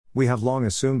We have long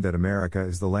assumed that America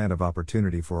is the land of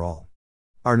opportunity for all.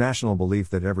 Our national belief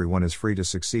that everyone is free to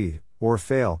succeed, or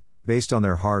fail, based on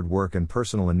their hard work and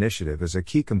personal initiative is a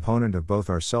key component of both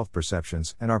our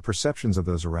self-perceptions and our perceptions of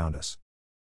those around us.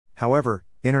 However,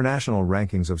 international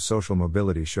rankings of social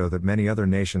mobility show that many other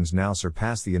nations now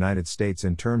surpass the United States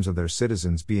in terms of their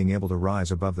citizens being able to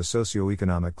rise above the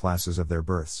socioeconomic classes of their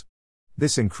births.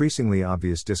 This increasingly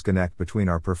obvious disconnect between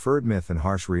our preferred myth and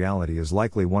harsh reality is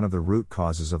likely one of the root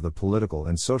causes of the political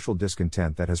and social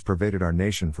discontent that has pervaded our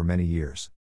nation for many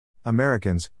years.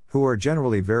 Americans, who are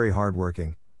generally very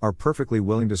hardworking, are perfectly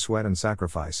willing to sweat and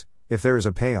sacrifice, if there is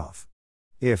a payoff.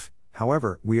 If,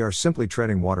 however, we are simply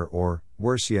treading water or,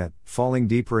 worse yet, falling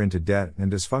deeper into debt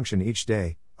and dysfunction each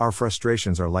day, our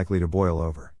frustrations are likely to boil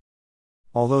over.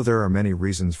 Although there are many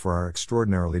reasons for our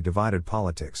extraordinarily divided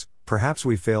politics, perhaps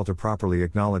we fail to properly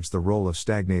acknowledge the role of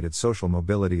stagnated social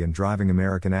mobility in driving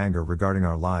American anger regarding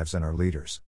our lives and our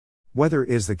leaders. Whether it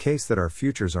is the case that our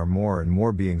futures are more and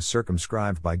more being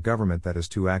circumscribed by government that is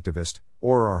too activist,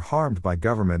 or are harmed by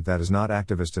government that is not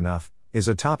activist enough, is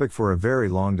a topic for a very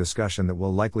long discussion that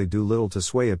will likely do little to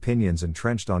sway opinions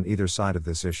entrenched on either side of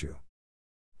this issue.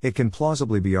 It can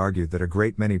plausibly be argued that a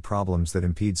great many problems that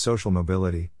impede social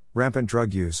mobility, rampant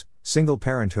drug use, single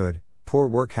parenthood, poor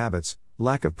work habits,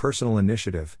 lack of personal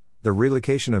initiative, the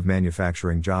relocation of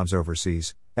manufacturing jobs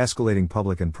overseas, escalating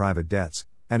public and private debts,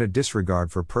 and a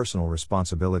disregard for personal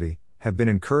responsibility, have been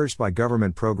encouraged by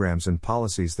government programs and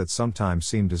policies that sometimes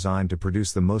seem designed to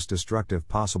produce the most destructive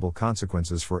possible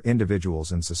consequences for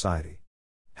individuals and society.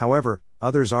 However,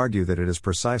 others argue that it is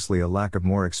precisely a lack of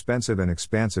more expensive and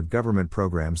expansive government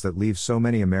programs that leave so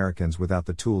many Americans without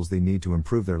the tools they need to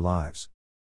improve their lives.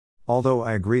 Although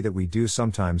I agree that we do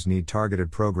sometimes need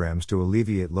targeted programs to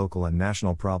alleviate local and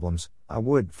national problems, I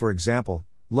would, for example,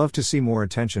 love to see more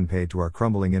attention paid to our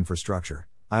crumbling infrastructure.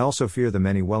 I also fear the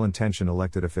many well-intentioned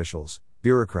elected officials,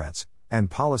 bureaucrats, and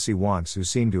policy wonks who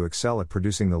seem to excel at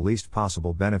producing the least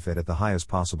possible benefit at the highest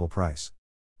possible price.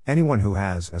 Anyone who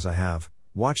has, as I have,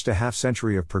 watched a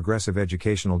half-century of progressive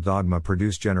educational dogma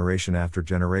produce generation after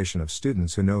generation of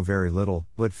students who know very little,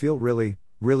 but feel really,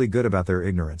 really good about their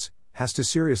ignorance, has to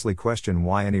seriously question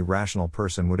why any rational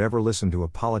person would ever listen to a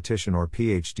politician or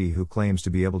PhD who claims to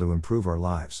be able to improve our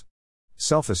lives.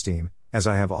 Self-esteem, as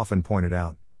I have often pointed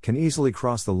out, can easily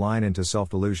cross the line into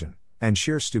self-delusion, and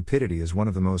sheer stupidity is one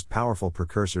of the most powerful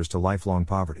precursors to lifelong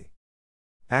poverty.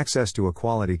 Access to a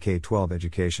quality K-12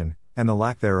 education, and the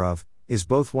lack thereof, is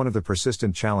both one of the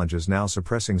persistent challenges now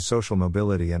suppressing social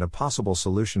mobility and a possible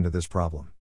solution to this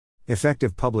problem.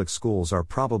 Effective public schools are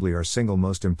probably our single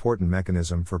most important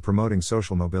mechanism for promoting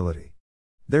social mobility.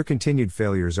 Their continued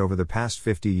failures over the past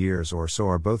 50 years or so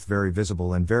are both very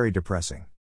visible and very depressing.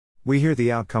 We hear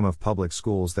the outcome of public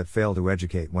schools that fail to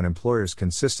educate when employers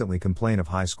consistently complain of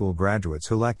high school graduates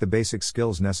who lack the basic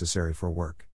skills necessary for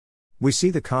work. We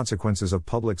see the consequences of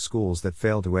public schools that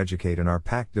fail to educate in our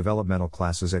packed developmental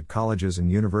classes at colleges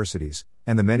and universities,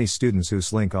 and the many students who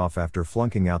slink off after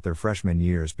flunking out their freshman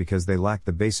years because they lack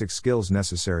the basic skills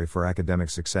necessary for academic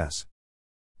success.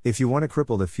 If you want to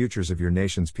cripple the futures of your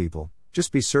nation's people,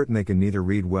 just be certain they can neither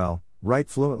read well, write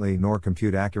fluently, nor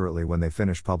compute accurately when they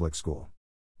finish public school.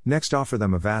 Next, offer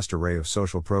them a vast array of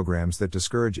social programs that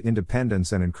discourage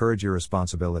independence and encourage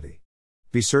irresponsibility.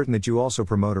 Be certain that you also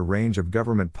promote a range of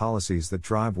government policies that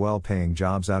drive well-paying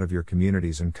jobs out of your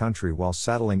communities and country while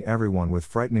saddling everyone with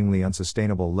frighteningly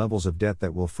unsustainable levels of debt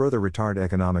that will further retard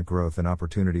economic growth and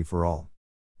opportunity for all.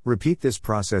 Repeat this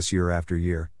process year after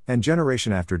year, and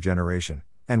generation after generation,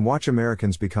 and watch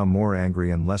Americans become more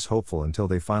angry and less hopeful until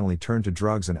they finally turn to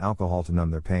drugs and alcohol to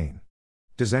numb their pain.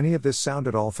 Does any of this sound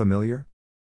at all familiar?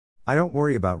 I don't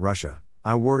worry about Russia,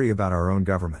 I worry about our own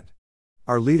government.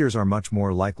 Our leaders are much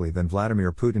more likely than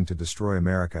Vladimir Putin to destroy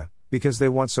America, because they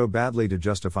want so badly to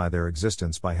justify their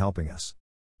existence by helping us.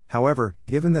 However,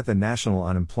 given that the national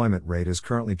unemployment rate is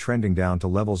currently trending down to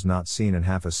levels not seen in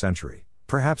half a century,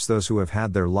 perhaps those who have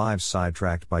had their lives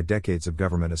sidetracked by decades of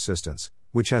government assistance,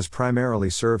 which has primarily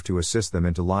served to assist them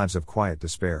into lives of quiet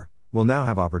despair, will now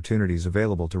have opportunities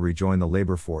available to rejoin the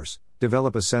labor force,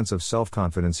 develop a sense of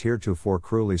self-confidence heretofore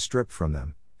cruelly stripped from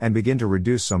them, and begin to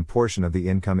reduce some portion of the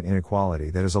income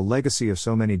inequality that is a legacy of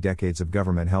so many decades of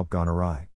government help gone awry.